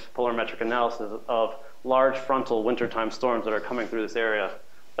wavelength polarimetric analysis of large frontal wintertime storms that are coming through this area.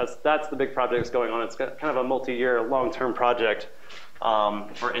 That's the big project that's going on. It's kind of a multi-year, long-term project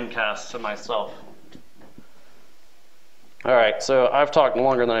for NCAS and myself. All right, so I've talked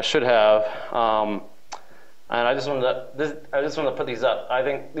longer than I should have, and I just wanted to put these up. I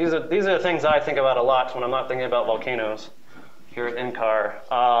think these are the things I think about a lot when I'm not thinking about volcanoes here at NCAR,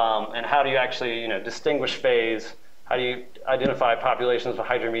 and how do you actually distinguish phase? How do you identify populations of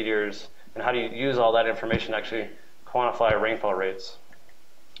hydrometeors? And how do you use all that information to actually quantify rainfall rates?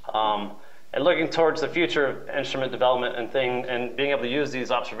 And looking towards the future of instrument development and being able to use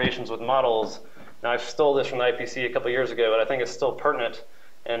these observations with models. Now, I stole this from the IPC a couple years ago, but I think it's still pertinent,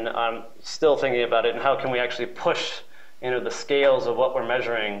 and I'm still thinking about it. And how can we actually push, the scales of what we're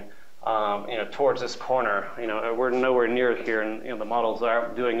measuring, towards this corner? We're nowhere near here, and the models are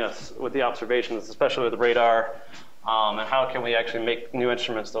doing this with the observations, especially with the radar. And how can we actually make new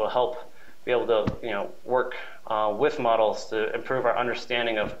instruments that will help be able to work with models to improve our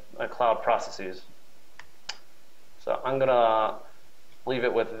understanding of cloud processes. So I'm going to leave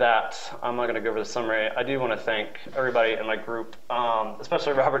it with that. I'm not going to go over the summary. I do want to thank everybody in my group,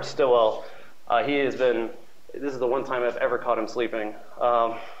 especially Robert Stillwell. This is the one time I've ever caught him sleeping.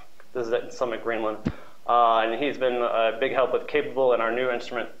 This is at Summit Greenland. And he's been a big help with Capable and our new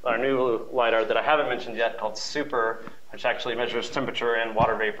instrument, our new lidar that I haven't mentioned yet called Super, which actually measures temperature and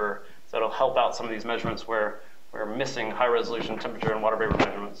water vapor. So it'll help out some of these measurements where we're missing high-resolution temperature and water vapor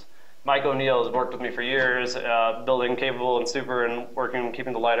measurements. Mike O'Neill has worked with me for years, building Capable and Super and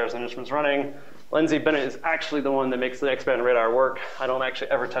keeping the lidars and instruments running. Lindsay Bennett is actually the one that makes the X-band radar work. I don't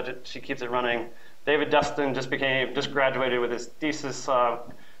actually ever touch it. She keeps it running. David Dustin just graduated with his thesis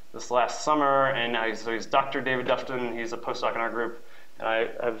this last summer, and now he's Dr. David Dustin. He's a postdoc in our group, and I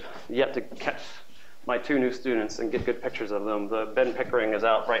have yet to catch my two new students and get good pictures of them. Ben Pickering is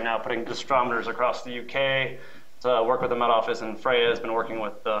out right now putting distrometers across the UK to work with the Met Office, and Freya has been working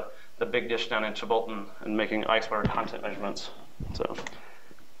with the big dish down in Chbolton and making ice water content measurements. So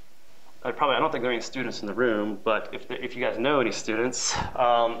I don't think there are any students in the room, but if you guys know any students,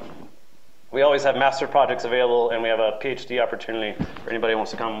 we always have master projects available, and we have a PhD opportunity for anybody who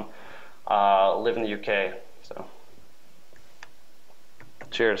wants to come live in the UK. So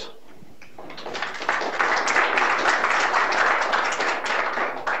cheers.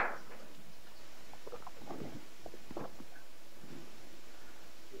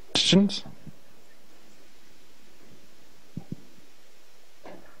 Questions?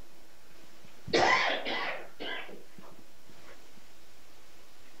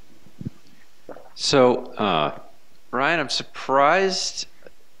 So, Ryan, I'm surprised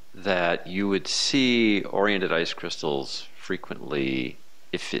that you would see oriented ice crystals frequently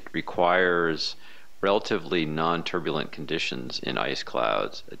if it requires relatively non-turbulent conditions in ice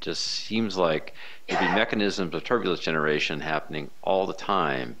clouds. It just seems like there'd be mechanisms of turbulence generation happening all the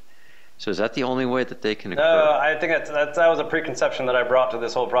time. So is that the only way that they can occur? No, I think that was a preconception that I brought to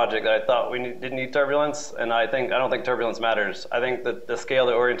this whole project, that I thought we didn't need turbulence, and I don't think turbulence matters. I think that the scale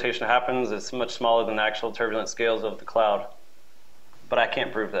that orientation happens is much smaller than the actual turbulent scales of the cloud. But I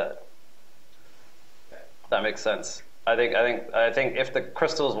can't prove that. If that makes sense. I think if the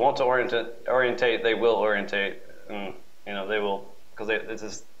crystals want to orientate, they will orientate, and they will, because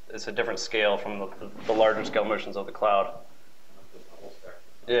it's a different scale from the larger scale motions of the cloud.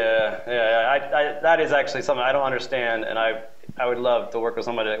 Yeah. That is actually something I don't understand, and I would love to work with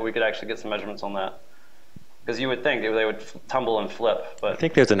somebody that we could actually get some measurements on that. Because you would think they would tumble and flip, but I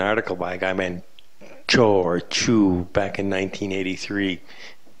think there's an article by a guy named Chu back in 1983.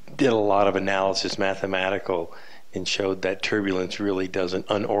 Did a lot of analysis, mathematical, and showed that turbulence really doesn't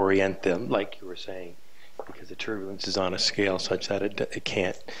unorient them, like you were saying, because the turbulence is on a scale such that it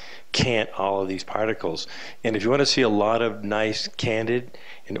can't all of these particles. And if you want to see a lot of nice, candid,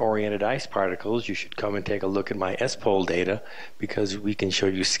 and oriented ice particles, you should come and take a look at my S-pole data, because we can show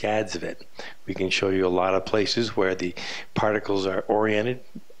you scads of it. We can show you a lot of places where the particles are oriented,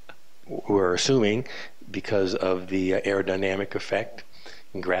 we're assuming, because of the aerodynamic effect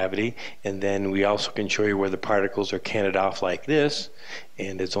and gravity. And then we also can show you where the particles are canted off like this,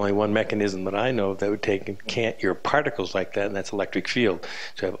 and there's only one mechanism that I know of that would take and cant your particles like that, and that's electric field.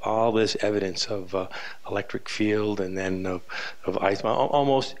 So I have all this evidence of electric field, and then of ice.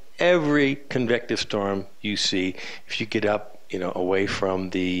 Almost every convective storm you see, if you get up away from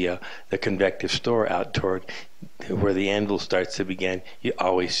the convective store out toward where the anvil starts to begin, you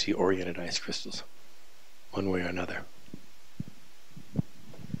always see oriented ice crystals, one way or another.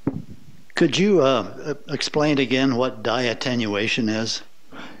 Could you explain again what dye attenuation is?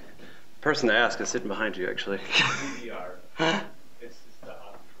 Person to ask is sitting behind you, actually. ZDR. It's the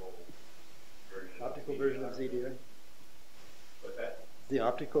optical version of ZDR. What's that? The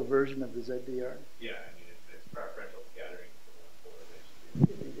optical version of the ZDR? Yeah, I mean, it's preferential scattering for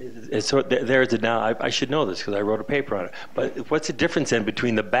polarization. There's it now. I should know this because I wrote a paper on it. But what's the difference then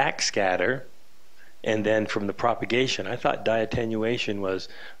between the backscatter and then from the propagation? I thought dye attenuation was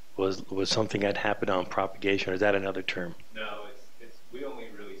something that happened on propagation, or is that another term? No, it's we only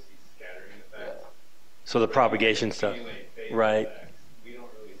really see scattering effects. So the propagation stuff, right? Effects, we don't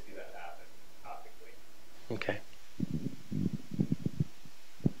really see that happen optically. Okay.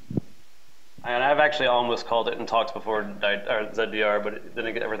 And I've actually almost called it in talks before ZDR, but then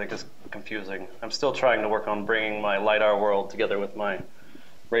everything gets confusing. I'm still trying to work on bringing my lidar world together with my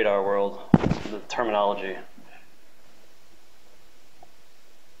radar world, the terminology.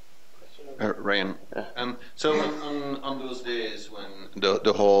 Ryan, so on those days when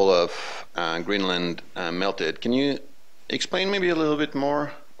the whole of Greenland melted, can you explain maybe a little bit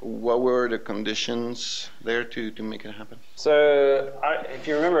more what were the conditions there to make it happen? So if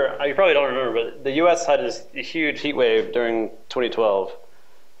you remember, you probably don't remember, but the U.S. had this huge heat wave during 2012.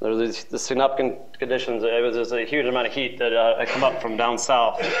 There was the significant conditions. It was just a huge amount of heat that had come up from down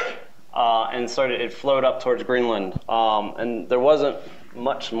south and it flowed up towards Greenland. And there wasn't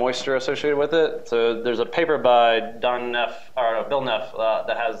much moisture associated with it. So there's a paper by Bill Neff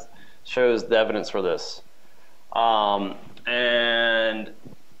that shows the evidence for this. And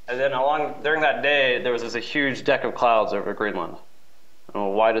then during that day, there was a huge deck of clouds over Greenland.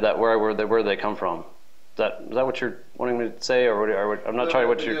 Why did that? Where did they come from? Is that what you're wanting me to say, or I'm not trying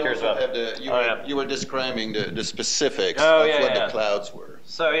what you're curious about? You were describing the specifics of what the clouds were.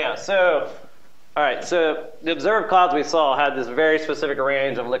 All right, so the observed clouds we saw had this very specific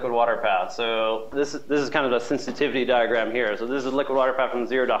range of liquid water path. So this is kind of a sensitivity diagram here. So this is liquid water path from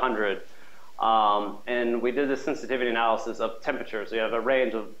 0 to 100. And we did this sensitivity analysis of temperature. So you have a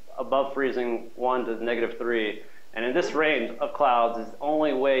range of above freezing 1 to -3. And in this range of clouds is the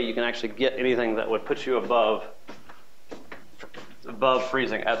only way you can actually get anything that would put you above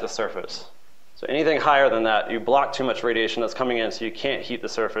freezing at the surface. So anything higher than that, you block too much radiation that's coming in, so you can't heat the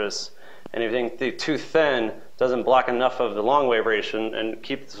surface. And anything too thin doesn't block enough of the long wave radiation and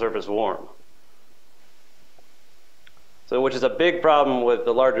keep the surface warm. So which is a big problem with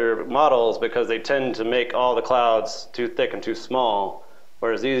the larger models, because they tend to make all the clouds too thick and too small,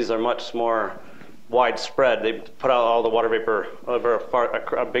 whereas these are much more widespread. They put out all the water vapor over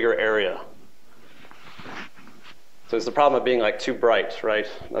a bigger area. So it's the problem of being like too bright, right?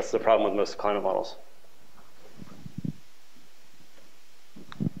 That's the problem with most climate models.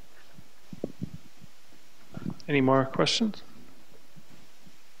 Any more questions?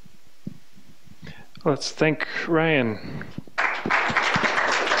 Let's thank Ryan.